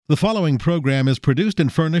The following program is produced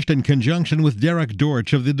and furnished in conjunction with Derek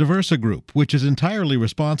Dortch of the Diversa Group, which is entirely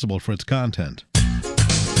responsible for its content.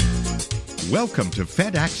 Welcome to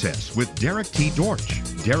Fed Access with Derek T. Dortch.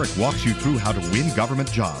 Derek walks you through how to win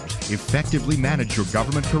government jobs, effectively manage your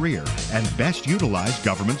government career, and best utilize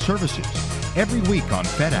government services. Every week on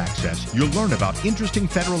Fed Access, you'll learn about interesting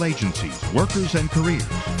federal agencies, workers, and careers.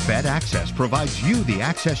 Fed Access provides you the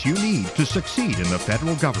access you need to succeed in the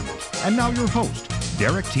federal government. And now your host,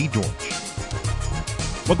 Derek T. Dortch.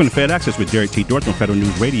 Welcome to Fed Access with Derek T. Dortch on Federal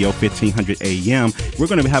News Radio, 1500 AM. We're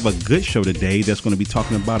going to have a good show today that's going to be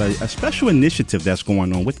talking about a special initiative that's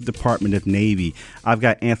going on with the Department of Navy. I've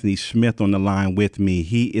got Anthony Smith on the line with me.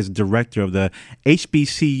 He is director of the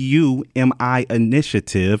HBCU MI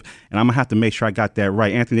initiative, and I'm going to have to make sure I got that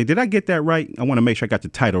right. Anthony, did I get that right? I want to make sure I got the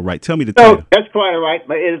title right. Tell me the title. That's quite right,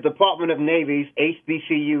 but it is Department of Navy's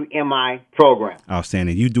HBCU MI program.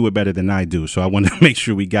 Outstanding. You do it better than I do, so I want to make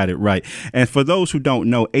sure we got it right. And for those who don't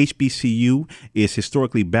know, HBCU is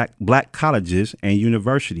historically black colleges and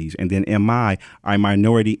universities, and then MI are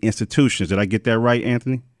minority institutions. Did I get that right,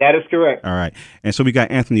 Anthony? That is correct. All right. And so we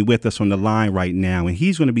got Anthony with us on the line right now, and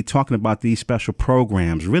he's going to be talking about these special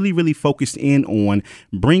programs, really focused in on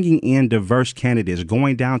bringing in diverse candidates,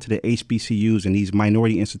 going down to the HBCUs and these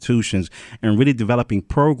minority institutions, and really developing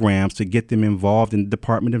programs to get them involved in the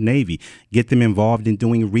Department of Navy, get them involved in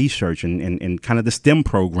doing research and kind of the STEM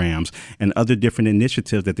programs and other different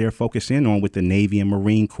initiatives that they're focused in on with the Navy and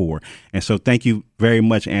Marine Corps. And so thank you very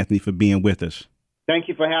much, Anthony, for being with us. Thank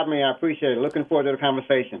you for having me. I appreciate it. Looking forward to the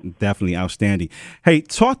conversation. Definitely outstanding. Hey,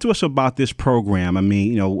 talk to us about this program. I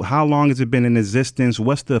mean, how long has it been in existence?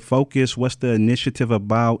 What's the focus? What's the initiative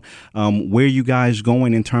about? Where are you guys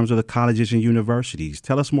going in terms of the colleges and universities?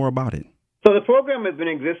 Tell us more about it. So the program has been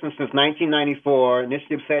in existence since 1994.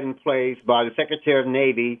 Initiative set in place by the Secretary of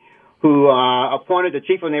Navy, who appointed the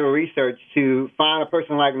Chief of Naval Research to find a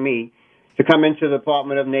person like me to come into the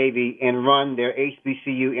Department of Navy and run their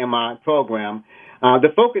HBCU MI program. The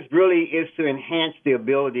focus really is to enhance the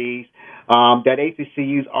abilities that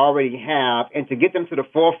HBCUs already have and to get them to the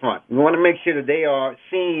forefront. We want to make sure that they are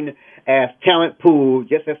seen as talent pool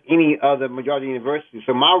just as any other majority university.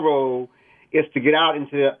 So my role is to get out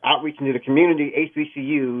into the outreach into the community,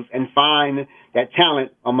 HBCUs, and find that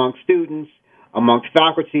talent amongst students, amongst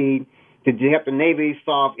faculty, to help the Navy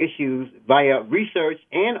solve issues via research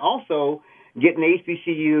and also getting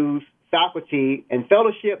HBCUs faculty and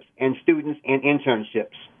fellowships and students and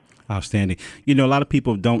internships. Outstanding. A lot of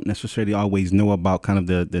people don't necessarily always know about kind of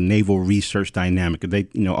the naval research dynamic. They,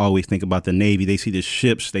 always think about the Navy. They see the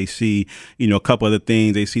ships. They see, a couple other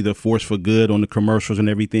things. They see the Force for Good on the commercials and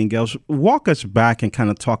everything else. Walk us back and kind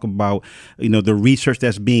of talk about, the research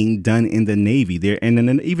that's being done in the Navy there and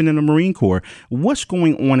then even in the Marine Corps. What's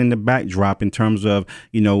going on in the backdrop in terms of,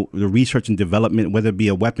 the research and development, whether it be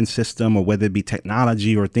a weapon system or whether it be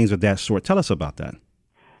technology or things of that sort? Tell us about that.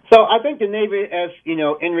 So I think the Navy, as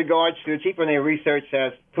in regards to the Chief of Naval Research,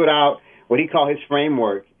 has put out what he calls his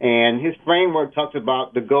framework, and his framework talks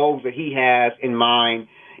about the goals that he has in mind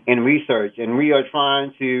in research, and we are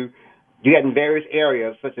trying to do that in various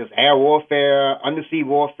areas, such as air warfare, undersea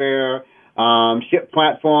warfare, ship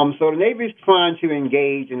platforms. So the Navy is trying to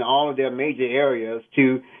engage in all of their major areas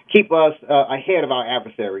to keep us ahead of our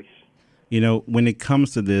adversaries. When it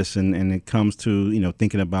comes to this and it comes to,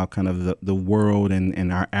 thinking about kind of the world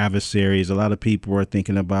and our adversaries, a lot of people are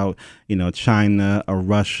thinking about, China or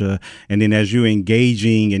Russia. And then as you're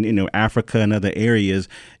engaging in, Africa and other areas,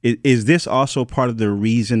 is this also part of the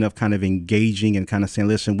reason of kind of engaging and kind of saying,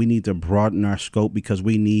 listen, we need to broaden our scope because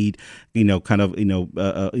we need,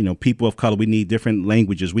 people of color, we need different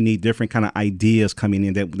languages, we need different kind of ideas coming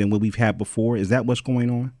in than what we've had before? Is that what's going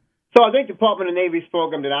on? So I think the Department of Navy's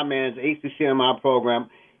program that I manage, the HBCMI program,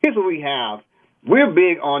 here's what we have. We're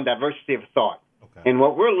big on diversity of thought. Okay. And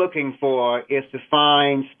what we're looking for is to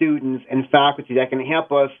find students and faculty that can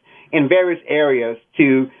help us in various areas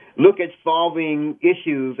to look at solving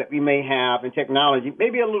issues that we may have in technology,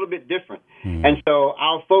 maybe a little bit different. Mm-hmm. And so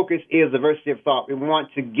our focus is diversity of thought. We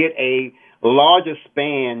want to get a larger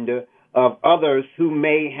span of others who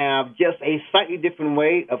may have just a slightly different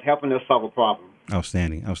way of helping us solve a problem.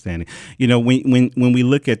 Outstanding. When we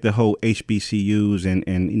look at the whole HBCUs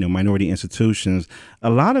and minority institutions, a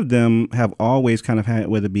lot of them have always kind of had,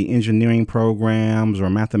 whether it be engineering programs or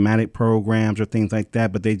mathematic programs or things like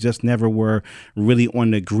that, but they just never were really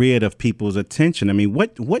on the grid of people's attention. I mean,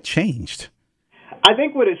 what changed? I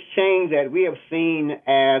think what has changed that we have seen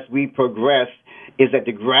as we progress is that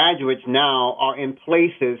the graduates now are in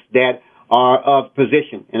places that are of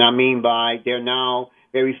position. And I mean by they're now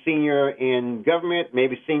maybe senior in government,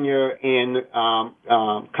 maybe senior in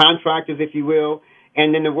contractors, if you will.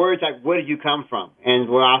 And then the words like, where did you come from? And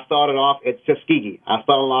where I started off at Tuskegee. I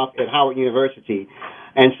started off at Howard University.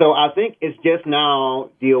 And so I think it's just now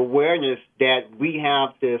the awareness that we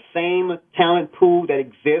have the same talent pool that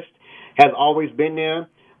exists has always been there.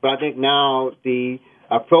 But I think now the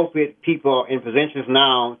appropriate people in positions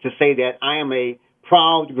now to say that I am a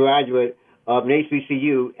proud graduate of an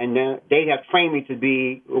HBCU, and they have trained me to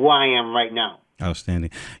be who I am right now. Outstanding.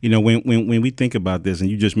 You know, when we think about this, and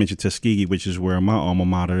you just mentioned Tuskegee, which is where my alma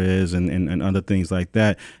mater is, and other things like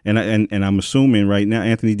that, and I'm assuming right now,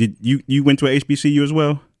 Anthony, did you went to a HBCU as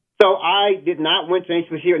well? So I did not went to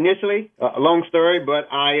HBCU initially. A long story,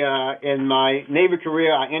 but I in my Navy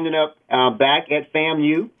career, I ended up back at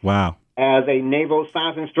FAMU. Wow. As a naval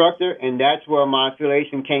science instructor, and that's where my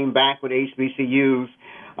affiliation came back with HBCUs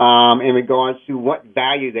in regards to what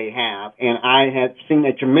value they have. And I had seen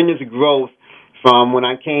a tremendous growth from when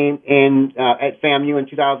I came in at FAMU in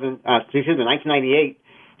 1998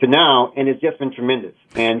 to now, and it's just been tremendous.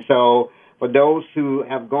 And so for those who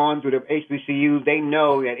have gone through the HBCUs, they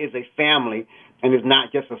know that it's a family and it's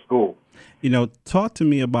not just a school. You know, talk to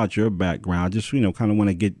me about your background. Just, you know, kind of want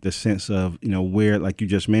to get the sense of, you know, where, like you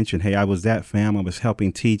just mentioned, hey, I was at FAM. I was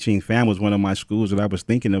helping teaching. FAM was one of my schools that I was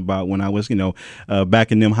thinking about when I was, you know,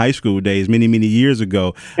 back in them high school days, many years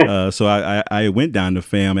ago. So I went down to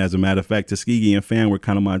FAM. As a matter of fact, Tuskegee and FAM were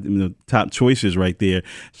kind of my top choices right there.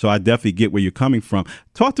 So I definitely get where you're coming from.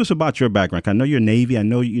 Talk to us about your background. I know you're Navy. I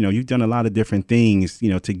know, you know, you've done a lot of different things, you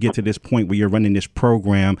know, to get to this point where you're running this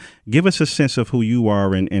program. Give us a sense of who you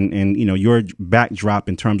are and you know, your backdrop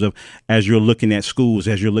in terms of as you're looking at schools,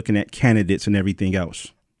 as you're looking at candidates and everything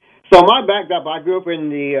else. So my backdrop, I grew up in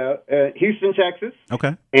the Houston, Texas.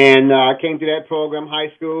 Okay. And I came through that program,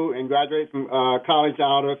 high school, and graduated from college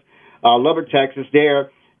out of Lubbock, Texas. There,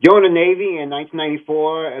 joined the Navy in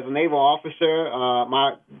 1994 as a naval officer.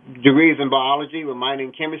 My degree is in biology with minor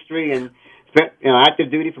in chemistry, and spent active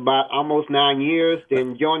duty for about almost 9 years,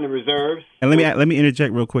 then joined the reserves. And let me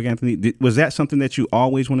interject real quick, Anthony. Was that something that you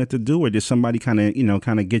always wanted to do, or did somebody kind of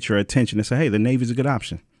get your attention and say, hey, the Navy's a good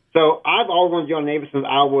option? So I've always wanted to join the Navy since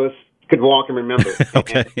I could walk and remember.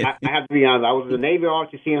 Okay. And I have to be honest. I was a Navy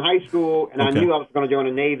ROTC in high school, and I knew I was going to join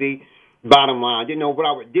the Navy. Bottom line, I didn't know what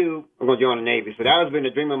I would do. I'm going to join the Navy. So that has been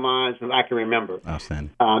a dream of mine since I can remember.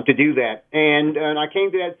 Outstanding. To do that. And I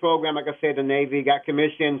came to that program, like I said, the Navy, got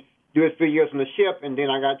commissioned, do it 3 years on the ship, and then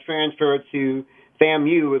I got transferred to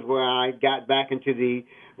FAMU, is where I got back into the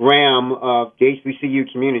realm of the HBCU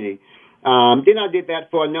community. Then I did that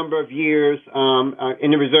for a number of years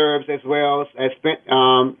in the reserves as well. I spent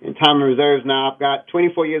in time in reserves now. I've got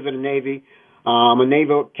 24 years in the Navy. I'm a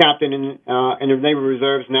naval captain in the Naval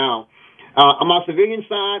Reserves now. On my civilian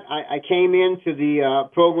side, I came into the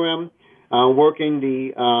program working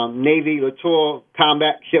the Navy Littoral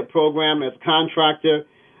Combat Ship Program as a contractor.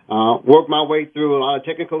 Worked my way through a lot of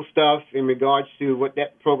technical stuff in regards to what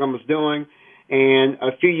that program was doing. And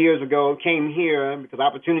a few years ago, came here because the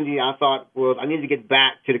opportunity I thought was I needed to get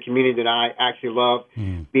back to the community that I actually love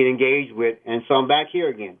being engaged with. And so I'm back here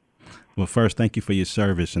again. Well, first, thank you for your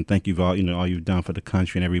service, and thank you for all you've done for the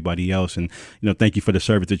country and everybody else, and thank you for the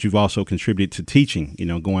service that you've also contributed to teaching.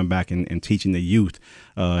 Going back and teaching the youth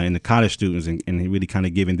and the college students, and really kind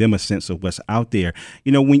of giving them a sense of what's out there.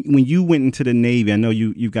 When you went into the Navy, I know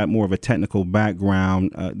you've got more of a technical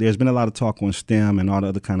background. There's been a lot of talk on STEM and all the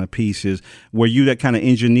other kind of pieces. Were you that kind of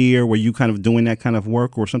engineer? Were you kind of doing that kind of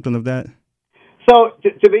work or something of that? So,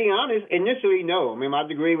 to be honest, initially, no. I mean, my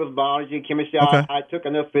degree was biology, chemistry. Okay. I took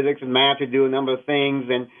enough physics and math to do a number of things.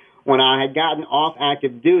 And when I had gotten off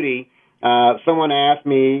active duty, someone asked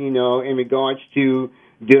me, in regards to,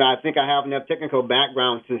 did I think I have enough technical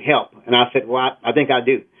background to help? And I said, well, I think I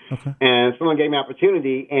do. Okay. And someone gave me an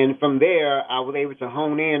opportunity. And from there, I was able to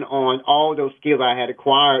hone in on all those skills I had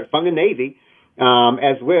acquired from the Navy,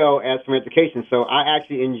 as well as from education. So I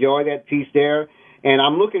actually enjoy that piece there. And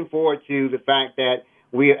I'm looking forward to the fact that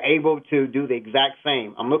we are able to do the exact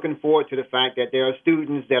same. I'm looking forward to the fact that there are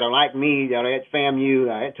students that are like me, that are at FAMU,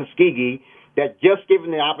 at Tuskegee, that just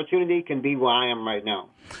given the opportunity can be where I am right now.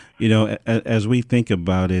 As we think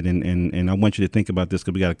about it, and I want you to think about this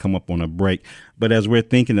because we got to come up on a break. But as we're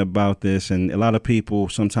thinking about this, and a lot of people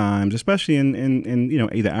sometimes, especially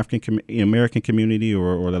in either African American community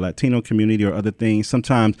or the Latino community or other things,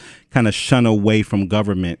 sometimes kind of shun away from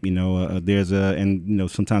government.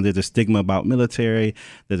 Sometimes there's a stigma about military,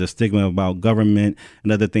 there's a stigma about government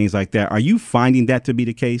and other things like that. Are you finding that to be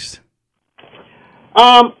the case?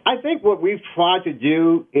 I think what we've tried to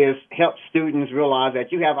do is help students realize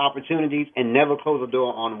that you have opportunities and never close the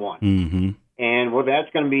door on one. Mm-hmm. And whether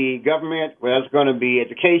that's going to be government, whether that's going to be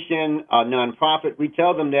education, nonprofit, we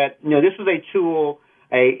tell them that, this is a tool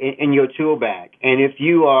in your tool bag. And if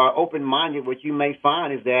you are open-minded, what you may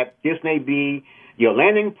find is that this may be your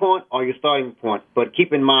landing point or your starting point. But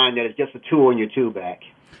keep in mind that it's just a tool in your tool bag.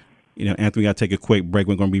 Anthony, we got to take a quick break.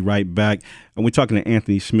 We're going to be right back. And we're talking to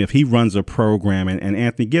Anthony Smith. He runs a program. And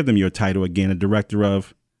Anthony, give them your title again, a Director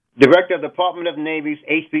of the Department of the Navy's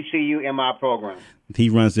HBCU MI program. He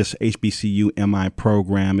runs this HBCU MI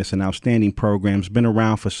program. It's an outstanding program. It's been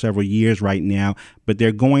around for several years right now, but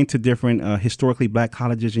they're going to different historically black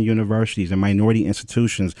colleges and universities and minority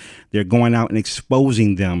institutions. They're going out and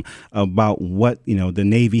exposing them about what, the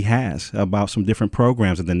Navy has, about some different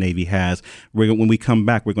programs that the Navy has. When we come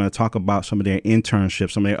back, we're going to talk about some of their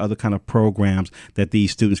internships, some of their other kind of programs that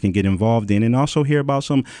these students can get involved in, and also hear about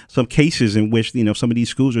some cases in which, some of these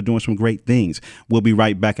schools are doing some great things. We'll be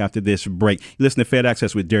right back after this break. You listen to Fed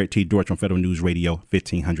Access with Derek T. Dortch on Federal News Radio,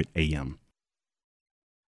 1500 AM.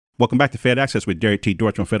 Welcome back to Fed Access with Derek T.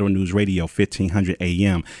 Dortch on Federal News Radio, 1500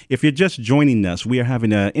 AM. If you're just joining us, we are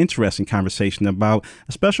having an interesting conversation about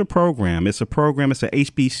a special program. It's a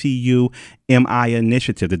HBCU MI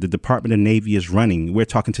initiative that the Department of Navy is running. We're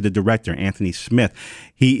talking to the director, Anthony Smith.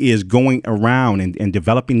 He is going around and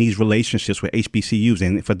developing these relationships with HBCUs.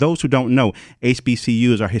 And for those who don't know,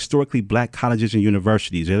 HBCUs are historically black colleges and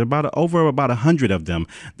universities. There's over 100 of them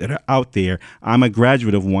that are out there. I'm a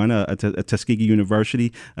graduate of one at Tuskegee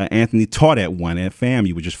University. Anthony taught at one at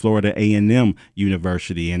FAMU, which is Florida A&M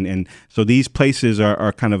University. And so these places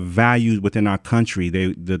are kind of valued within our country.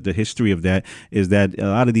 The history of that is that a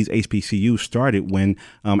lot of these HBCUs started when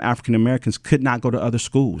African Americans could not go to other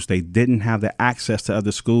schools. They didn't have the access to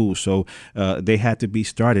other schools. So they had to be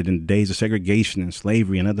started in the days of segregation and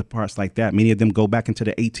slavery and other parts like that. Many of them go back into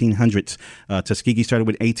the 1800s. Tuskegee started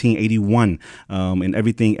with 1881 and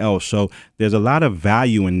everything else. So there's a lot of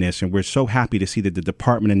value in this. And we're so happy to see that the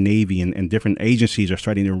Department of Navy and different agencies are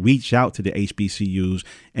starting to reach out to the HBCUs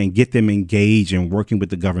and get them engaged in working with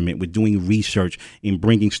the government, with doing research, in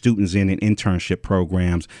bringing students in internship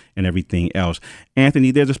programs and everything else.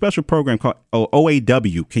 Anthony, there's a special program called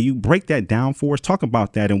OAW. Can you break that down for us? Talk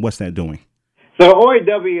about that and what's that doing? So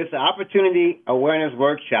OAW is an Opportunity Awareness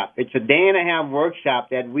Workshop. It's a day-and-a-half workshop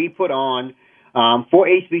that we put on for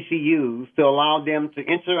HBCUs to allow them to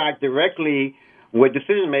interact directly with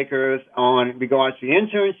decision makers on regards to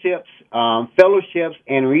internships, fellowships,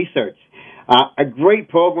 and research. A great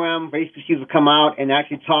program for HBCUs to come out and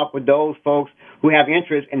actually talk with those folks who have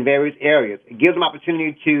interest in various areas. It gives them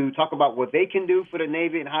opportunity to talk about what they can do for the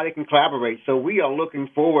Navy and how they can collaborate. So we are looking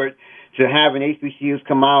forward to having HBCUs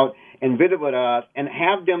come out and visit with us and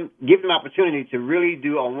give them opportunity to really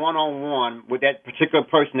do a one-on-one with that particular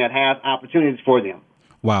person that has opportunities for them.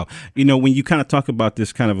 Wow. When you kind of talk about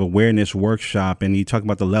this kind of awareness workshop and you talk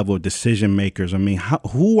about the level of decision makers, I mean,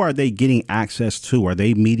 who are they getting access to? Are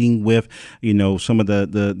they meeting with, some of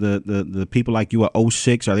the people like you at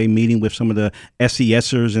 06? Are they meeting with some of the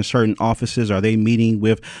SESers in certain offices? Are they meeting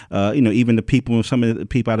with, even some of the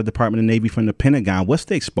people out of the Department of Navy from the Pentagon? What's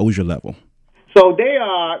the exposure level? So they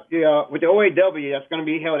are, with the OAW, that's going to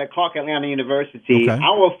be held at Clark Atlanta University. Okay.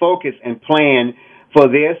 Our focus and plan for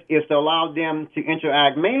this is to allow them to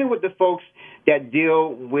interact mainly with the folks that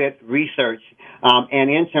deal with research and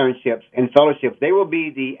internships and fellowships. They will be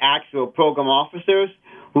the actual program officers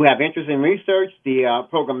who have interest in research, the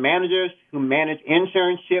program managers who manage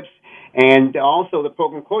internships, and also the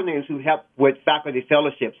program coordinators who help with faculty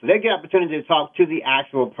fellowships. So they get opportunity to talk to the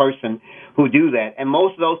actual person who do that. And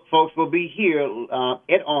most of those folks will be here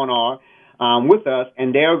at ONR with us,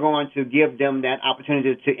 and they're going to give them that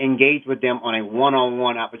opportunity to engage with them on a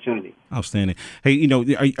one-on-one opportunity. Outstanding. Hey,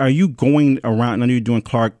 are you going around? I know you're doing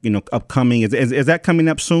Clark, upcoming. Is that coming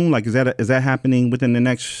up soon? Like, is that happening within the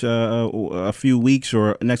next a few weeks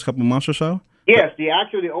or next couple of months or so? Yes, the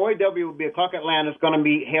OAW will be at Clark Atlanta. It's going to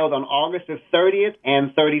be held on August the 30th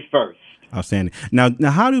and 31st. Outstanding. Now,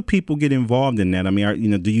 how do people get involved in that? I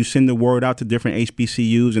mean, do you send the word out to different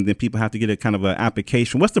HBCUs and then people have to get a kind of an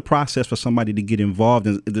application? What's the process for somebody to get involved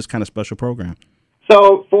in this kind of special program?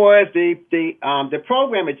 So for the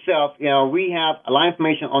program itself, we have a lot of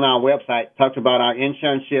information on our website. Talks about our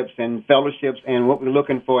internships and fellowships and what we're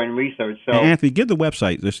looking for in research. So, and Anthony, give the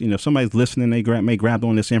website. If somebody's listening, they may grab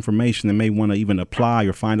on this information and may want to even apply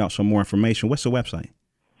or find out some more information. What's the website?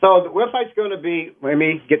 So the website's going to be, let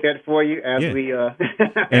me get that for you as we...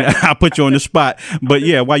 And I'll put you on the spot. But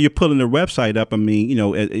yeah, while you're pulling the website up, I mean,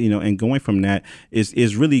 and going from that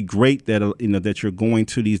is really great that, that you're going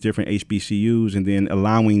to these different HBCUs and then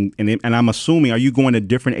allowing, and I'm assuming, are you going to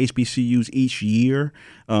different HBCUs each year?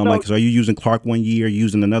 So are you using Clark one year,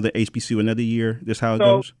 using another HBCU another year? This how it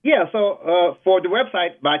goes? Yeah, so for the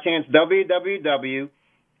website, by chance,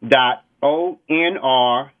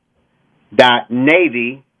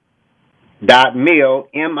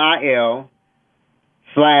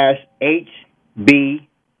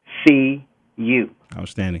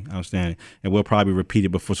 Outstanding. And we'll probably repeat it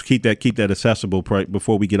before. So keep that accessible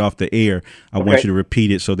before we get off the air. I want you to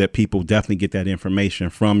repeat it so that people definitely get that information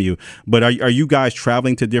from you. But are you guys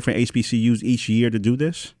traveling to different HBCUs each year to do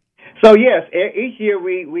this? So yes, each year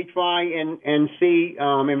we try and see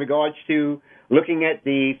in regards to looking at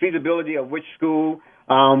the feasibility of which school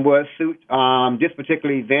will suit this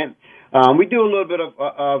particular event. We do a little bit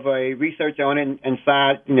of a research on it and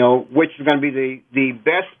decide, which is going to be the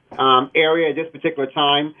best area at this particular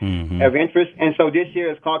time of interest. And so this year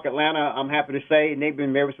is Clark Atlanta. I'm happy to say, and they've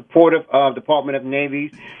been very supportive of the Department of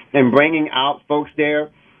Navy and bringing out folks there.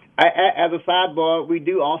 As a sidebar, we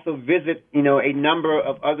do also visit, a number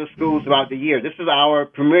of other schools throughout the year. This is our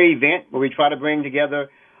premier event where we try to bring together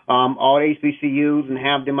all HBCUs and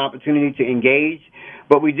have them opportunity to engage.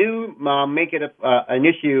 But we do make it an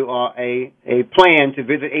issue or a plan to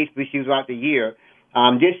visit HBCUs throughout the year.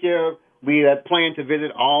 This year, we plan to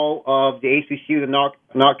visit all of the HBCUs in North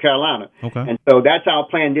Carolina. Okay. And so that's our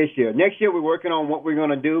plan this year. Next year, we're working on what we're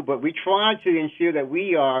going to do, but we try to ensure that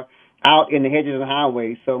we are out in the hedges and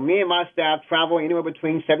highways. So me and my staff travel anywhere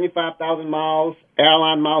between 75,000 miles,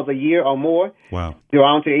 airline miles a year or more. Wow.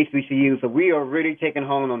 Around to HBCU. So we are really taking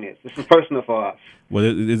home on this. This is personal for us.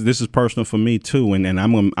 Well, this is personal for me too, and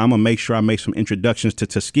I'm gonna make sure I make some introductions to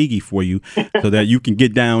Tuskegee for you, so that you can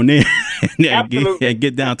get down there and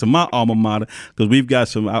get down to my alma mater, because we've got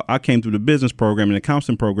some. I came through the business program and the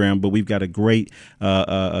counseling program, but we've got a great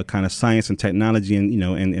kind of science and technology, and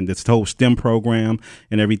and this whole STEM program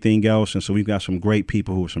and everything else, and so we've got some great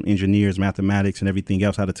people who are some engineers, mathematics, and everything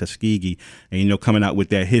else out of Tuskegee, and coming out with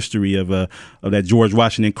that history of that George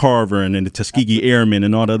Washington Carver and then the Tuskegee Airmen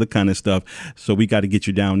and all the other kind of stuff. So we got to get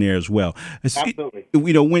you down there as well. Absolutely.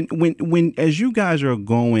 When as you guys are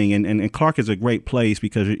going, and Clark is a great place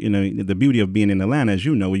because the beauty of being in Atlanta, as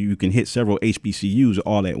you can hit several HBCUs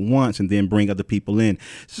all at once and then bring other people in.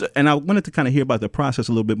 So, and I wanted to kind of hear about the process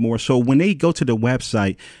a little bit more. So when they go to the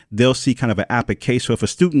website, they'll see kind of an application. So if a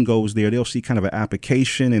student goes there, they'll see kind of an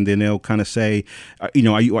application, and then they'll kind of say, are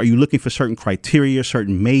you looking for certain criteria,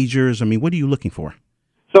 certain majors? I mean, what are you looking for?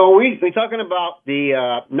 So we're talking about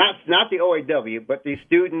the not the OAW, but the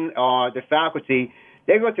student or the faculty.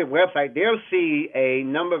 They go to the website. They'll see a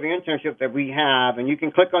number of internships that we have, and you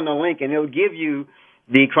can click on the link, and it'll give you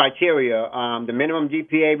the criteria, the minimum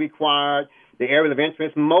GPA required, the area of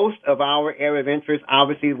interest. Most of our area of interest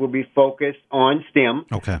obviously will be focused on STEM.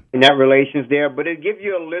 Okay. And that relation's there, but it'll give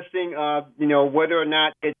you a listing of whether or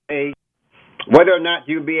not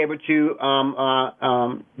you'll be able to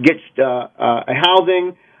get a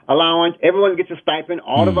housing allowance. Everyone gets a stipend.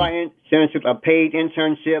 All of our internships are paid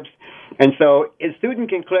internships. And so a student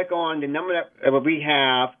can click on the number that we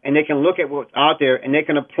have, and they can look at what's out there, and they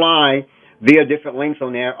can apply via different links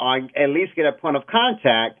on there, or at least get a point of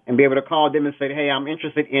contact and be able to call them and say, hey, I'm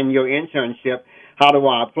interested in your internship. How do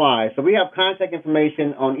I apply? So we have contact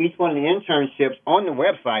information on each one of the internships on the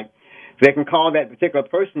website. So they can call that particular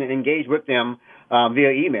person and engage with them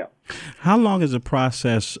via email. How long is the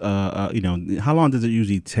process? How long does it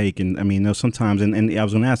usually take? And I mean, sometimes, and I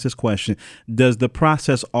was going to ask this question: does the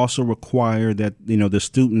process also require that the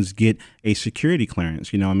students get a security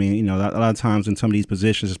clearance? A lot of times in some of these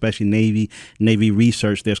positions, especially Navy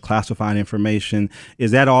research, there's classified information.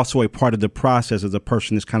 Is that also a part of the process as a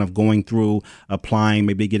person is kind of going through applying,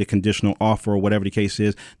 maybe get a conditional offer or whatever the case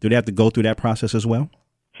is? Do they have to go through that process as well?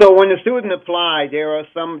 So when the student applies, there are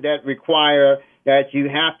some that require that you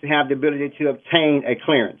have to have the ability to obtain a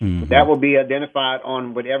clearance. Mm-hmm. That will be identified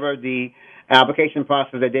on whatever the application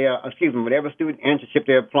process whatever student internship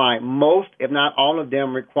they apply. Most, if not all of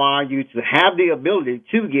them, require you to have the ability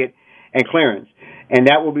to get a clearance. And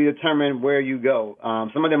that will be determined where you go.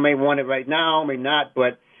 Some of them may want it right now, may not,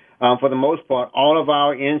 but for the most part, all of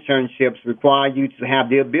our internships require you to have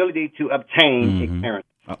the ability to obtain a clearance.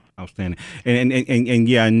 Outstanding. And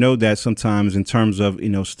yeah, I know that sometimes in terms of,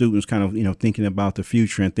 students kind of, thinking about the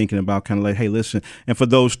future and thinking about kind of like, hey, listen, and for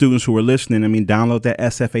those students who are listening, I mean, download that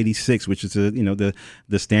SF-86, which is the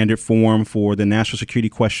standard form for the National Security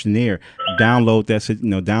Questionnaire. Download that,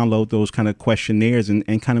 download those kind of questionnaires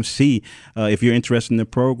and kind of see if you're interested in the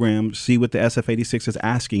program, see what the SF-86 is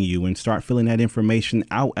asking you and start filling that information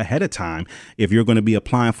out ahead of time if you're going to be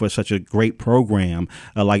applying for such a great program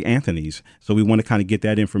like Anthony's. So we want to kind of get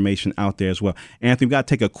that information out there as well. Anthony, we've got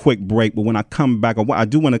to take a quick break, but when I come back, I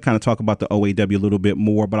do want to kind of talk about the OAW a little bit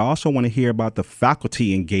more, but I also want to hear about the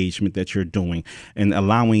faculty engagement that you're doing and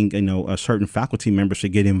allowing, certain faculty members to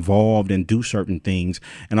get involved and do certain things.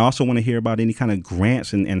 And I also want to hear about any kind of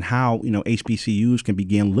grants and how, HBCUs can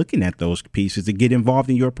begin looking at those pieces to get involved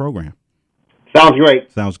in your program. Sounds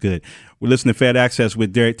great. Sounds good. We're listening to Fed Access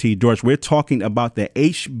with Derek T. Dortch. We're talking about the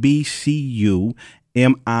HBCU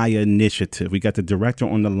MI initiative. We got the director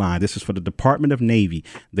on the line. This is for the Department of Navy.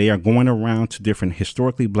 They are going around to different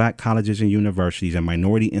historically black colleges and universities and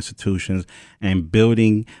minority institutions and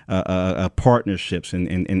building partnerships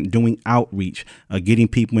and doing outreach, getting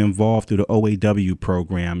people involved through the OAW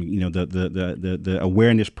program, the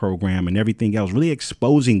awareness program and everything else, really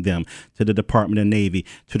exposing them to the Department of Navy,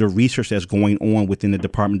 to the research that's going on within the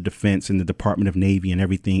Department of Defense and the Department of Navy and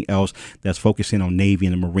everything else that's focusing on Navy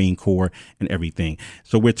and the Marine Corps and everything.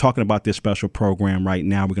 So we're talking about this special program right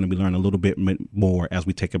now. We're going to be learning a little bit more as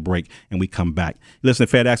we take a break and we come back. Listen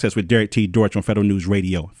to Fed Access with Derek T. Dortch on Federal News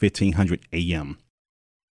Radio, 1500 AM.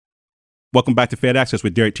 Welcome back to Fed Access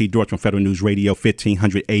with Derek T. Dortch on Federal News Radio,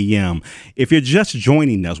 1500 AM. If you're just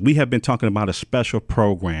joining us, we have been talking about a special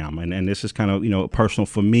program, and this is kind of, personal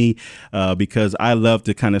for me because I love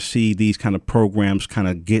to kind of see these kind of programs kind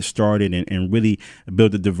of get started and really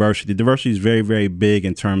build the diversity. Diversity is very, very big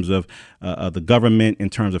in terms of the government, in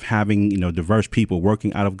terms of having, diverse people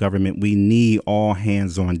working out of government. We need all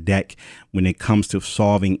hands on deck when it comes to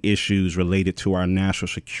solving issues related to our national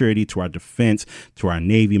security, to our defense, to our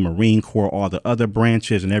Navy, Marine Corps, all the other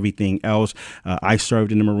branches and everything else. I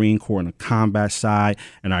served in the Marine Corps on the combat side,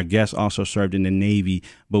 and our guest also served in the Navy.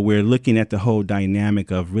 But we're looking at the whole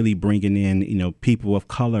dynamic of really bringing in, people of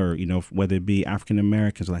color, whether it be African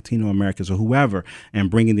Americans, Latino Americans, or whoever,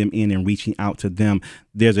 and bringing them in and reaching out to them.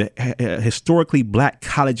 There's a historically black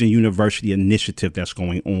college and university initiative that's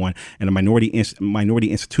going on, and a minority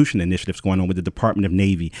institution initiative that's going on with the Department of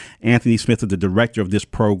Navy. Anthony Smith is the director of this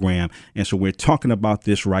program, and so we're talking about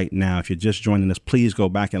this right now. If you're just joining us, please go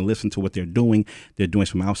back and listen to what they're doing. They're doing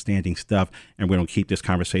some outstanding stuff, and we're going to keep this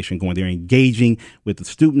conversation going. They're engaging with the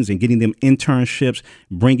students and getting them internships,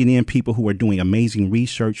 bringing in people who are doing amazing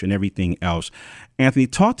research and everything else. Anthony,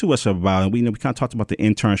 talk to us about it. We kind of talked about the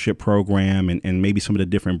internship program and maybe some of the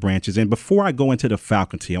different branches. And before I go into the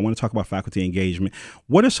faculty, I want to talk about faculty engagement.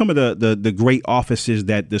 What are some of the great offices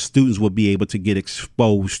that the students will be able to get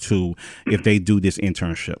exposed to if they do this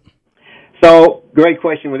internship? So, great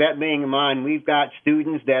question. With that being in mind, we've got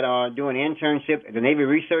students that are doing internships at the Navy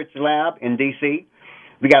Research Lab in D.C.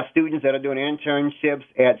 We got students that are doing internships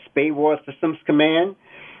at Space War Systems Command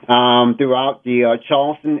throughout the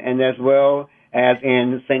Charleston and as well as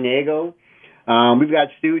in San Diego. We've got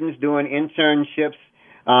students doing internships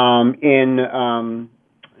in,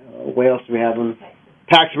 where else do we have them?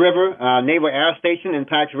 Pax River, Naval Air Station in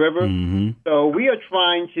Pax River. Mm-hmm. So we are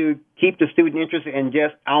trying to keep the student interested in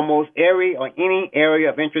just almost any area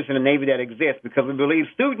of interest in the Navy that exists, because we believe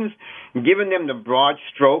students, giving them the broad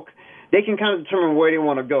stroke, they can kind of determine where they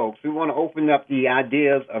want to go. So we want to open up the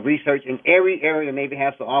ideas of research in every area the Navy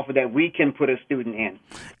has to offer that we can put a student in.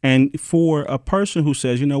 And for a person who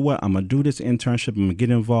says, you know what, I'm going to do this internship, I'm going to get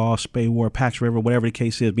involved, Spay War, Pax River, whatever the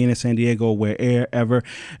case is, being in San Diego, wherever,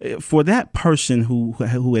 for that person who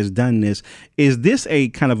has done this, is this a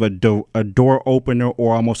kind of a door opener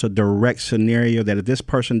or almost a direct scenario that if this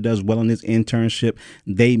person does well in this internship,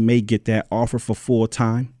 they may get that offer for full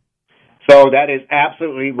time? So that is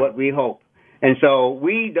absolutely what we hope. And so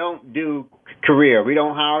we don't do career. We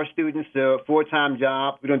don't hire students to full-time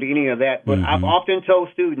jobs. We don't do any of that. But I've often told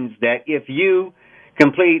students that if you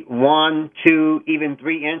complete 1, 2, even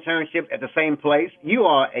 3 internships at the same place, you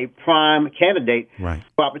are a prime candidate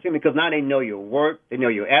for opportunity, because now they know your work, they know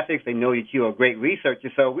your ethics, they know that you're a great researcher.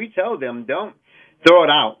 So we tell them, don't throw it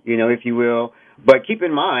out, if you will. But keep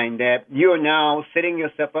in mind that you are now setting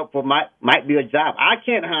yourself up for might be a job. I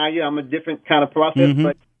can't hire you. I'm a different kind of process,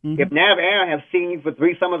 but If Nav Air have seen you for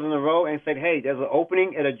 3 summers in a row and said, hey, there's an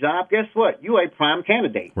opening at a job, guess what? You're a prime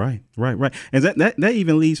candidate. Right. And that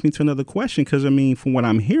even leads me to another question, because, I mean, from what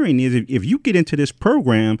I'm hearing is if you get into this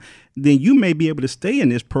program, then you may be able to stay in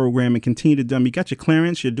this program and continue to do. You got your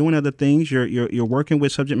clearance, you're doing other things, you're working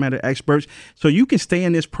with subject matter experts, so you can stay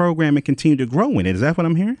in this program and continue to grow in it. Is that what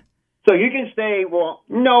I'm hearing? So you can stay, well,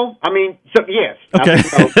 no, I mean, so yes. Okay.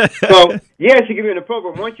 So yes, you can be in the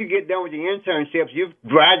program. Once you get done with your internships, you've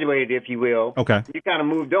graduated, if you will. Okay. You kind of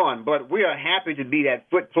moved on. But we are happy to be that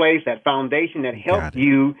foot place, that foundation that helps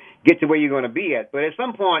you get to where you're going to be at. But at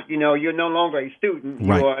some point, you're no longer a student.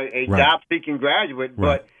 Right. You are a job-seeking graduate.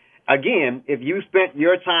 Right. But again, if you spent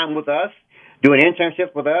your time with us, doing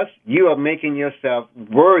internships with us, you are making yourself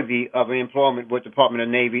worthy of employment with the Department of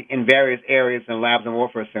the Navy in various areas and labs and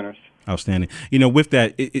warfare centers. Outstanding. With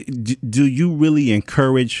that, do you really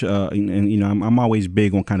encourage, I'm always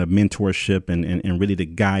big on kind of mentorship and really the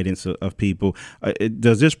guidance of people.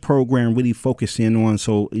 Does this program really focus in on,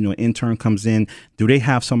 so, an intern comes in, do they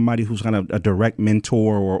have somebody who's kind of a direct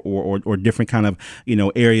mentor or different kind of,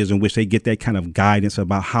 areas in which they get that kind of guidance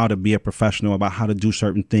about how to be a professional, about how to do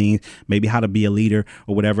certain things, maybe how to be a leader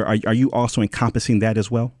or whatever? Are you also encompassing that as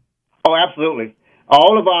well? Oh, absolutely.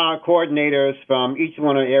 All of our coordinators from each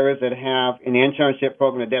one of the areas that have an internship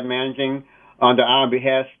program that they're managing under our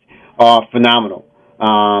behest are phenomenal.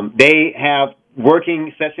 They have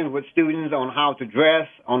working sessions with students on how to dress,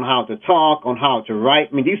 on how to talk, on how to write.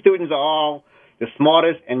 I mean, these students are all the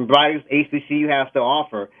smartest and brightest HBCU has to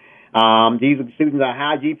offer. These students are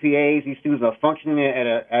high GPAs. These students are functioning at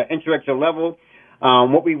an intellectual level.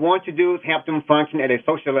 What we want to do is help them function at a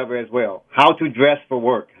social level as well. How to dress for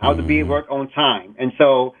work, how to be at work on time. And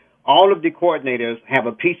so all of the coordinators have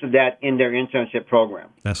a piece of that in their internship program.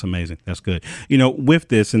 That's amazing. That's good. With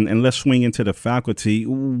this, and let's swing into the faculty,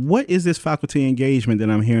 what is this faculty engagement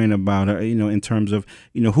that I'm hearing about, in terms of,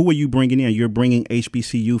 who are you bringing in? You're bringing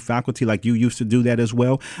HBCU faculty like you used to do that as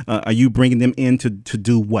well. Are you bringing them in to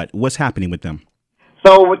do what? What's happening with them?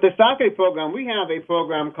 So with the faculty program, we have a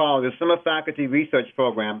program called the Summer Faculty Research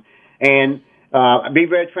Program. And be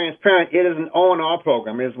very transparent, it is an O&R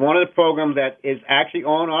program. It's one of the programs that is actually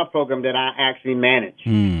O&R program that I actually manage.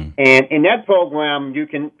 And in that program,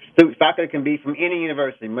 faculty can be from any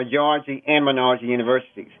university, majority and minority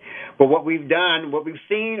universities. But what we've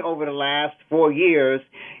seen over the last 4 years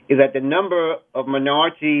is that the number of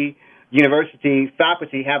minority university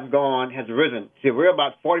faculty has risen. So we're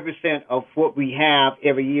about 40% of what we have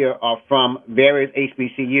every year are from various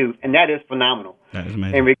HBCUs, and that is phenomenal. That is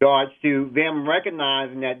amazing. In regards to them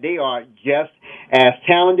recognizing that they are just as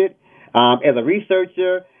talented as a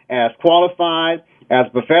researcher, as qualified, as a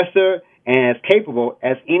professor, and as capable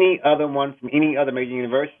as any other one from any other major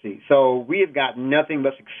university. So we have got nothing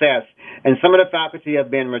but success. And some of the faculty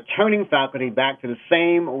have been returning faculty back to the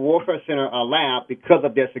same Warfare Center or lab because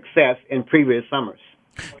of their success in previous summers.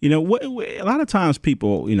 A lot of times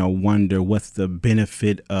people, wonder what's the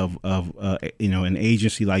benefit of an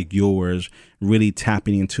agency like yours really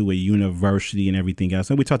tapping into a university and everything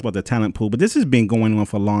else. And we talked about the talent pool, but this has been going on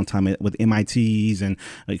for a long time with MITs and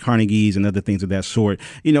Carnegies and other things of that sort.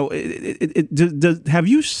 Have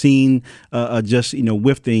you seen just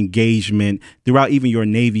with the engagement throughout even your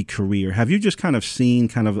Navy career, have you just kind of seen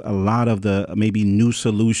kind of a lot of the maybe new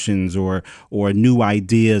solutions or new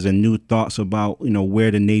ideas and new thoughts about,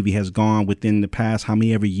 where the Navy has gone within the past how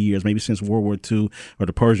many ever years, maybe since World War II or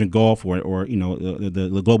the Persian Gulf or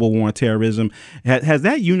the global war on terrorism? Has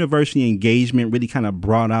that university engagement really kind of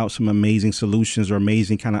brought out some amazing solutions or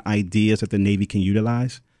amazing kind of ideas that the Navy can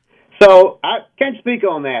utilize? So I can't speak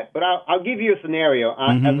on that, but I'll give you a scenario.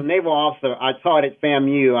 As a naval officer, I taught at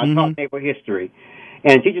FAMU. I taught naval history.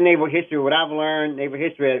 And teaching naval history, what I've learned, naval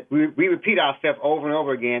history, we repeat ourselves over and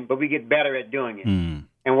over again, but we get better at doing it.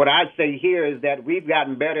 And what I'd say here is that we've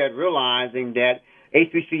gotten better at realizing that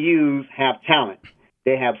HBCUs have talent.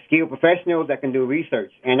 They have skilled professionals that can do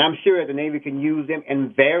research. And I'm sure the Navy can use them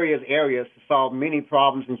in various areas to solve many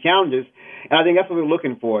problems and challenges. And I think that's what we're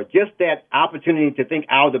looking for, just that opportunity to think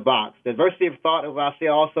out of the box. Diversity of thought, as I say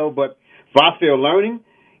also, but philosophy of learning,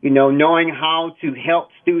 knowing how to help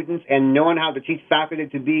students and knowing how to teach faculty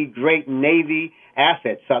to be great Navy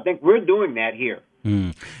assets. So I think we're doing that here.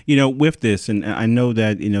 With this, and I know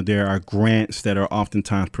that, there are grants that are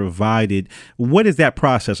oftentimes provided. What is that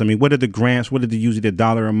process? I mean, what are the grants? What are usually the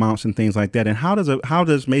dollar amounts and things like that? And how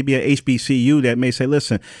does maybe a HBCU that may say,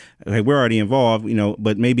 listen, hey, we're already involved,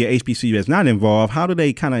 but maybe a HBCU that's not involved, how do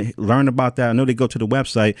they kind of learn about that? I know they go to the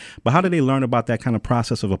website, but how do they learn about that kind of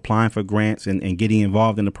process of applying for grants and getting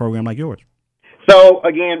involved in a program like yours? So,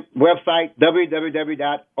 again, website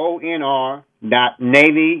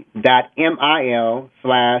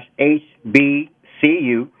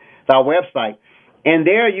www.onr.navy.mil/HBCU. It's our website. And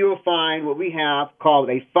there you'll find what we have called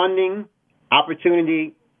a funding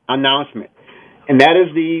opportunity announcement. And that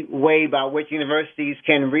is the way by which universities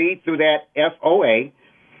can read through that FOA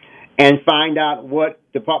and find out what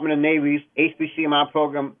Department of Navy's HBCMI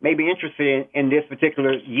program may be interested in this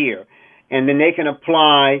particular year. And then they can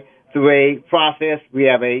apply through a process. We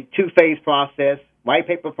have a two-phase process, white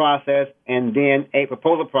paper process, and then a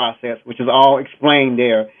proposal process, which is all explained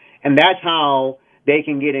there. And that's how they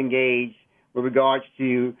can get engaged with regards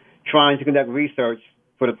to trying to conduct research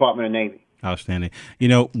for the Department of Navy. Outstanding.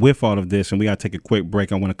 With all of this, and we got to take a quick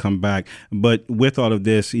break, I want to come back. But with all of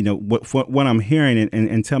this, what I'm hearing,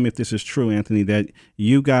 and tell me if this is true, Anthony, that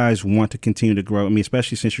you guys want to continue to grow. I mean,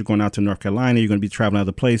 especially since you're going out to North Carolina, you're going to be traveling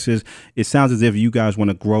other places. It sounds as if you guys want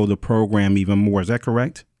to grow the program even more. Is that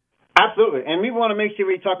correct? Absolutely. And we want to make sure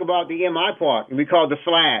we talk about the MI part, we call it the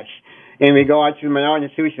slash, in regard to minority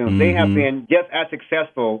institutions. Mm-hmm. They have been just as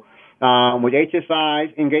successful with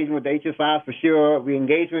HSIs, engagement with HSIs for sure. We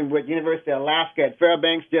engagement with University of Alaska at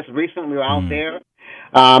Fairbanks just recently. We were out there.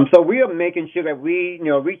 So we are making sure that we,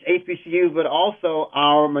 reach HBCUs, but also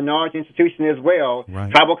our minority institutions as well. Right.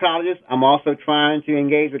 Tribal colleges. I'm also trying to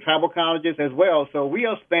engage with tribal colleges as well. So we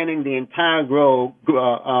are spanning the entire globe,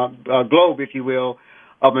 if you will,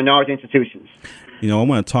 of minority institutions. I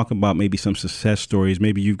want to talk about maybe some success stories.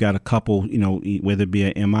 Maybe you've got a couple, whether it be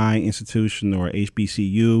an MI institution or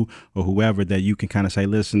HBCU or whoever, that you can kind of say,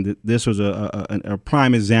 listen, this was a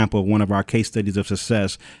prime example of one of our case studies of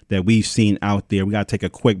success that we've seen out there. We got to take a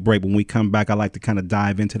quick break. When we come back, I'd like to kind of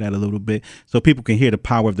dive into that a little bit so people can hear the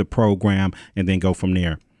power of the program and then go from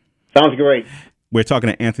there. Sounds great. We're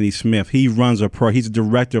talking to Anthony Smith. He runs he's a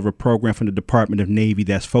director of a program from the Department of Navy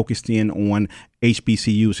that's focused in on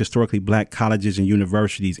HBCUs, historically black colleges and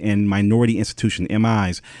universities, and minority institutions,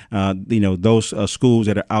 MIs. Those schools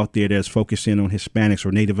that are out there that's focusing on Hispanics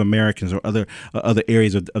or Native Americans or other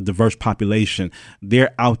areas of diverse population.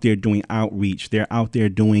 They're out there doing outreach. They're out there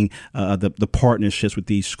doing the partnerships with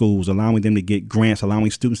these schools, allowing them to get grants,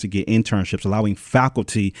 allowing students to get internships, allowing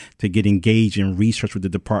faculty to get engaged in research with the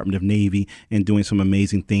Department of Navy, and doing some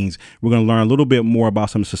amazing things. We're going to learn a little bit more about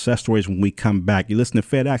some success stories when we come back. You listen to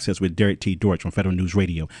Fed Access with Derek T. Dortch on Federal News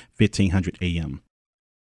Radio, 1500 AM.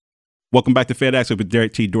 Welcome back to Fed Access with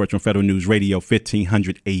Derek T. Dortch on Federal News Radio,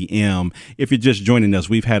 1500 AM. If you're just joining us,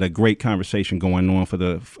 we've had a great conversation going on for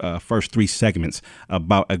the first three segments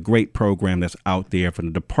about a great program that's out there from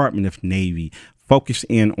the Department of Navy, focused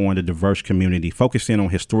in on the diverse community, focused in on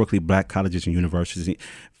historically black colleges and universities,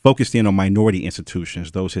 focused in on minority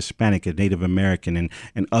institutions, those Hispanic and Native American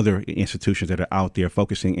and other institutions that are out there,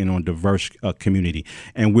 focusing in on diverse community.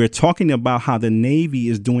 And we're talking about how the Navy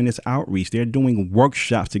is doing this outreach. They're doing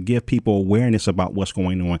workshops to give people awareness about what's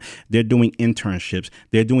going on. They're doing internships.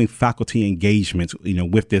 They're doing faculty engagements,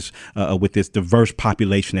 with this diverse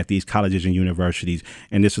population at these colleges and universities.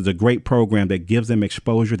 And this is a great program that gives them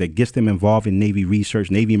exposure, that gets them involved in Navy research,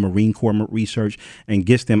 Navy and Marine Corps research, and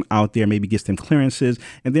gets them out there, maybe gets them clearances,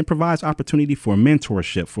 and then provides opportunity for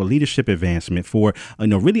mentorship, for leadership advancement, for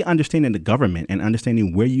really understanding the government and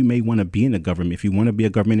understanding where you may want to be in the government, if you want to be a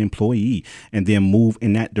government employee, and then move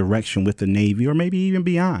in that direction with the Navy or maybe even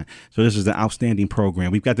beyond. So this is an outstanding program.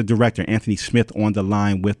 We've got the director, Anthony Smith, on the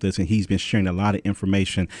line with us, and he's been sharing a lot of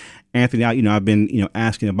information. Anthony, I've been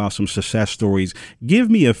asking about some success stories. Give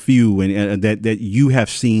me a few and that you have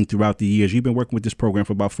seen throughout the years. You've been working with this program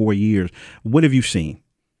for about 4 years. What have you seen?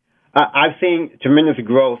 I've seen tremendous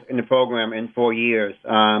growth in the program in 4 years.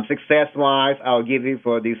 Success-wise, I'll give you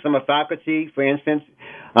for the summer faculty, for instance.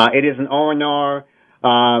 It is an ONR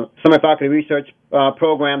summer faculty research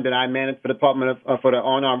program that I manage for the for the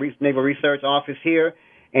ONR Naval Research Office here.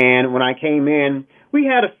 And when I came in, we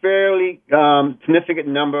had a fairly significant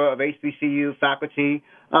number of HBCU faculty,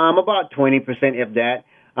 about 20%, if that.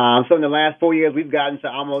 So in the last 4 years, we've gotten to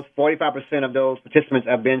almost 45% of those participants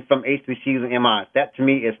have been from HBCUs and MIs. That, to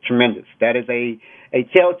me, is tremendous. That is a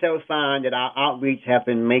telltale sign that our outreach have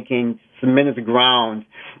been making tremendous ground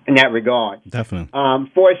in that regard. Definitely.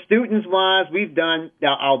 For students-wise, we've done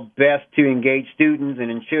our best to engage students and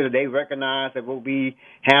ensure that they recognize that what we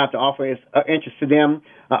have to offer is interest to them.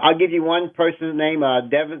 I'll give you one person's name.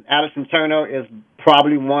 Devin Addison Turner is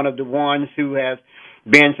probably one of the ones who has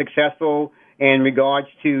been successful in regards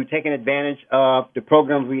to taking advantage of the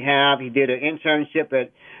programs we have. He did an internship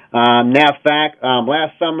at NAVFAC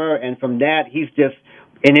last summer, and from that, he's just,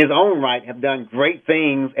 in his own right, have done great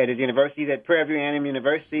things at his university. At Prairie View A&M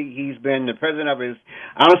University, he's been the president of his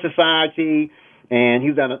honor society, and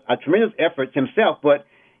he's done a tremendous effort himself. But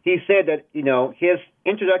he said that, his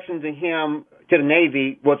introduction to him to the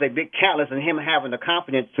Navy was a big catalyst in him having the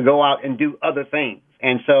confidence to go out and do other things.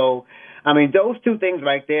 And so, those two things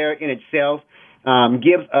right there in itself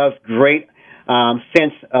gives us great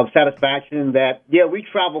sense of satisfaction that, we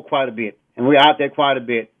travel quite a bit and we're out there quite a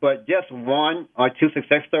bit, but just one or two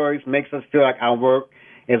success stories makes us feel like our work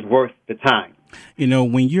is worth the time.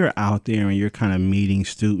 When you're out there and you're kind of meeting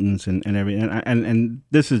students and everything, and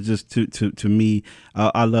this is just to me,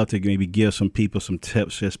 I love to maybe give some people some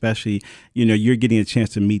tips, especially, you're getting a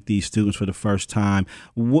chance to meet these students for the first time.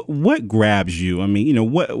 What grabs you?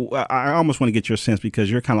 I almost want to get your sense, because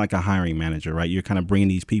you're kind of like a hiring manager, right? You're kind of bringing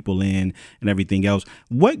these people in and everything else.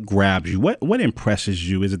 What grabs you? What impresses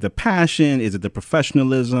you? Is it the passion? Is it the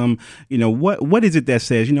professionalism? What is it that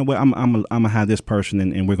says, I'm gonna have this person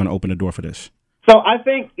and we're going to open the door for this? So I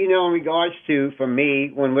think, in regards to, for me,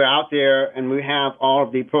 when we're out there and we have all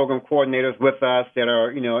of the program coordinators with us that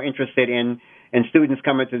are, interested in students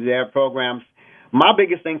coming to their programs, my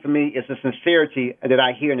biggest thing for me is the sincerity that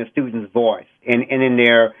I hear in the student's voice and in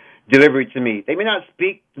their delivery to me. They may not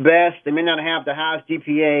speak the best, they may not have the highest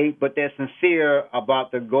GPA, but they're sincere about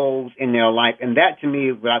the goals in their life. And that, to me,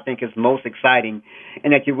 is what I think is most exciting,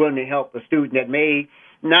 and that you're willing to help a student that may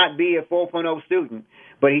not be a 4.0 student,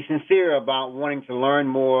 but he's sincere about wanting to learn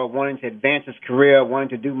more, wanting to advance his career, wanting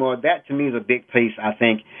to do more. That, to me, is a big piece, I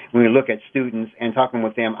think, when we look at students and talking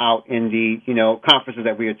with them out in the, conferences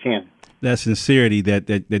that we attend. That sincerity,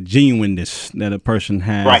 that genuineness that a person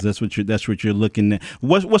has, right. That's what you're looking at.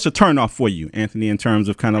 What's a turnoff for you, Anthony, in terms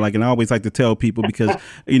of kind of like, and I always like to tell people, because,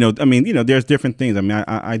 there's different things.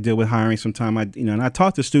 I deal with hiring sometimes, and I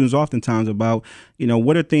talk to students oftentimes about,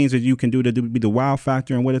 what are things that you can do to be the wow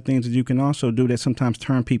factor, and what are things that you can also do that sometimes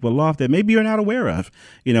turn people off that maybe you're not aware of.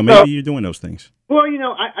 Maybe you're doing those things. Well,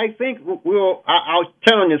 I think I'll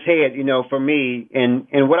turn on this head, for me,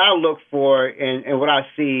 and what I look for and what I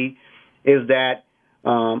see is that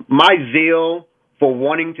my zeal for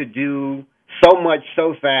wanting to do so much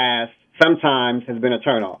so fast sometimes has been a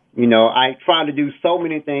turnoff. I try to do so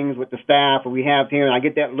many things with the staff that we have here, and I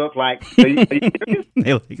get that look like, are you serious?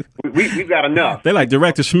 We've got enough. They're like,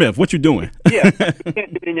 Director Smith, what you doing? Yeah, we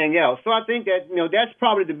can't do anything else. So I think that, that's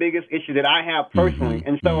probably the biggest issue that I have personally.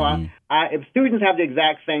 And so if students have the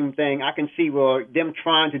exact same thing, I can see them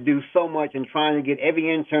trying to do so much and trying to get every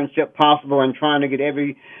internship possible and trying to get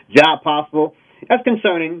every job possible. That's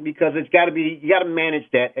concerning, because you got to manage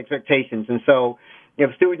that expectations. And so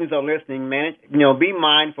if students are listening, be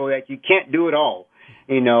mindful that you can't do it all,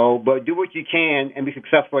 but do what you can and be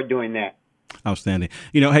successful at doing that. Outstanding.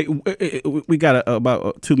 Hey, we got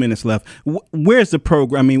about 2 minutes left. Where's the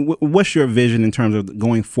program? What's your vision in terms of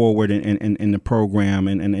going forward in the program?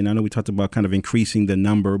 And I know we talked about kind of increasing the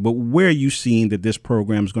number, but where are you seeing that this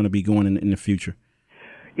program is going to be going in the future?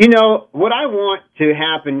 What I want to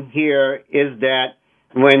happen here is that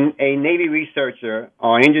when a Navy researcher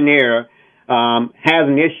or engineer has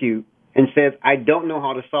an issue and says, I don't know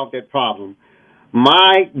how to solve that problem,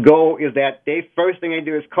 my goal is that first thing they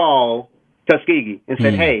do is call Tuskegee and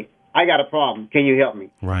say, hey, I got a problem. Can you help me?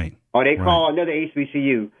 Right. Or they call another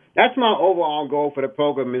HBCU. That's my overall goal for the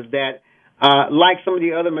program, is that like some of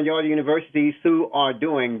the other majority universities who are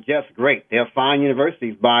doing just great. They're fine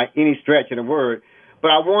universities by any stretch of the word. But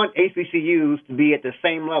I want HBCUs to be at the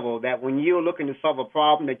same level, that when you're looking to solve a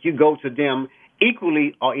problem, that you go to them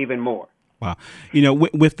equally or even more. Wow.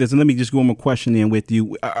 With this, and let me just go one more question in with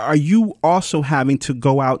you. Are you also having to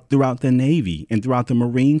go out throughout the Navy and throughout the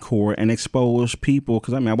Marine Corps and expose people?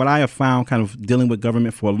 Because, what I have found kind of dealing with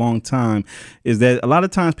government for a long time is that a lot of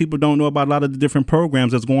times people don't know about a lot of the different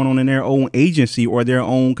programs that's going on in their own agency or their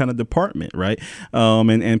own kind of department, right?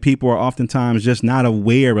 And people are oftentimes just not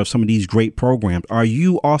aware of some of these great programs. Are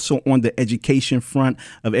you also on the education front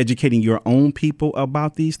of educating your own people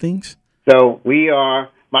about these things? So we are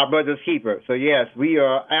my brother's keeper. So, yes, we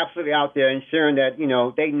are absolutely out there ensuring that,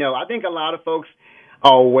 they know. I think a lot of folks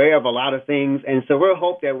are aware of a lot of things, and so we'll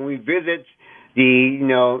hope that when we visit the,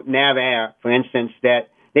 NAVAIR, for instance, that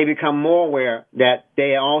they become more aware that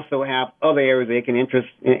they also have other areas they can interest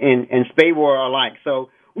in SPAWAR alike. So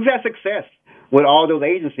we've had success with all those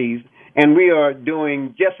agencies, and we are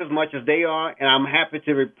doing just as much as they are, and I'm happy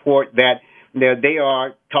to report that they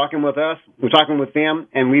are talking with us, we're talking with them,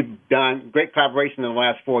 and we've done great collaboration in the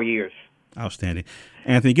last 4 years. Outstanding.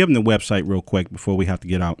 Anthony, give them the website real quick before we have to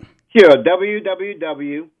get out. Sure,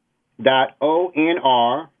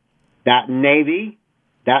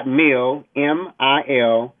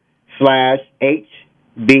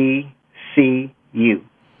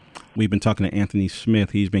 We've been talking to Anthony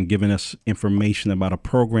Smith. He's been giving us information about a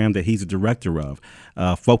program that he's the director of,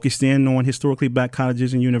 focused in on historically black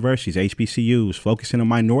colleges and universities, HBCUs, focusing on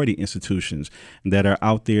minority institutions that are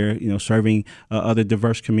out there, serving other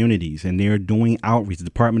diverse communities. And they're doing outreach. The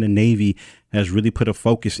Department of Navy has really put a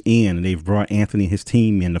focus in, and they've brought Anthony and his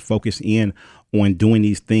team in to focus in on doing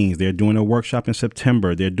these things. They're doing a workshop in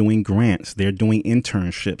September. They're doing grants. They're doing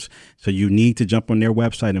internships. So you need to jump on their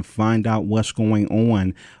website and find out what's going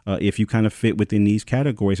on if you kind of fit within these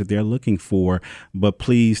categories that they're looking for. But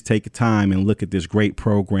please take time and look at this great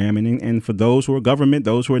program. And for those who are government,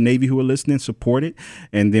 those who are Navy who are listening, support it.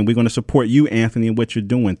 And then we're going to support you, Anthony, and what you're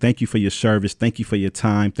doing. Thank you for your service. Thank you for your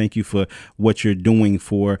time. Thank you for what you're doing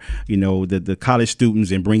for, the college students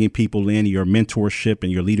and bringing people in, your mentorship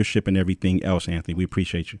and your leadership and everything else, Anthony. We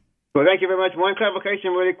appreciate you. Well, thank you very much. One clarification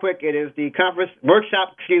really quick. It is the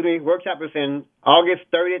workshop is in August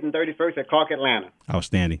 30th and 31st at Clark, Atlanta.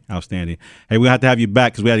 Outstanding. Hey, we'll have to have you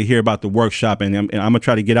back because we had to hear about the workshop, and I'm going to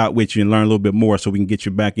try to get out with you and learn a little bit more so we can get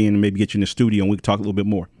you back in and maybe get you in the studio and we can talk a little bit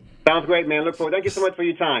more. Sounds great, man. Look forward. Thank you so much for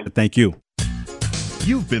your time. Thank you.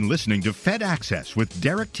 You've been listening to Fed Access with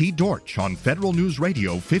Derek T. Dortch on Federal News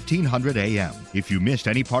Radio 1500 AM. If you missed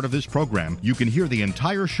any part of this program, you can hear the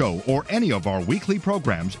entire show or any of our weekly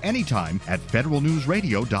programs anytime at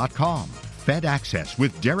federalnewsradio.com. Fed Access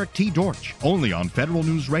with Derek T. Dortch, only on Federal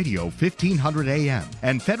News Radio 1500 AM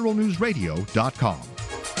and federalnewsradio.com.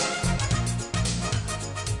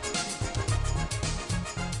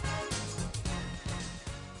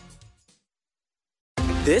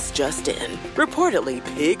 This just in. Reportedly,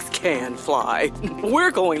 pigs can fly.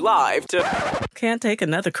 We're going live to... Can't take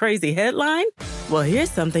another crazy headline? Well,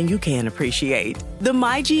 here's something you can appreciate. The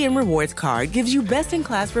MyGM Rewards card gives you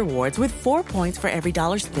best-in-class rewards with 4 points for every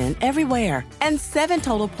dollar spent everywhere and 7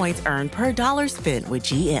 total points earned per dollar spent with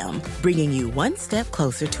GM, bringing you one step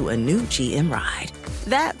closer to a new GM ride.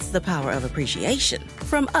 That's the power of appreciation.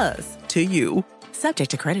 From us to you.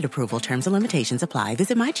 Subject to credit approval. Terms and limitations apply.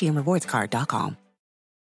 Visit mygmrewardscard.com.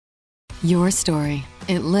 Your story.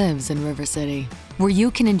 It lives in River City, where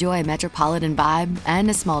you can enjoy a metropolitan vibe and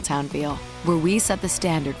a small town feel, where we set the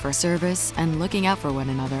standard for service and looking out for one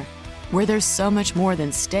another, where there's so much more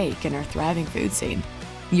than steak in our thriving food scene.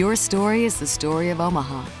 Your story is the story of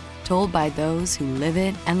Omaha, told by those who live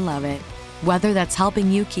it and love it. Whether that's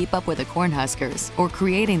helping you keep up with the Cornhuskers or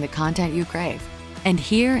creating the content you crave. And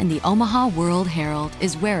here in the Omaha World Herald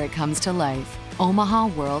is where it comes to life. Omaha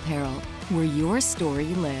World Herald, where your story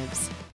lives.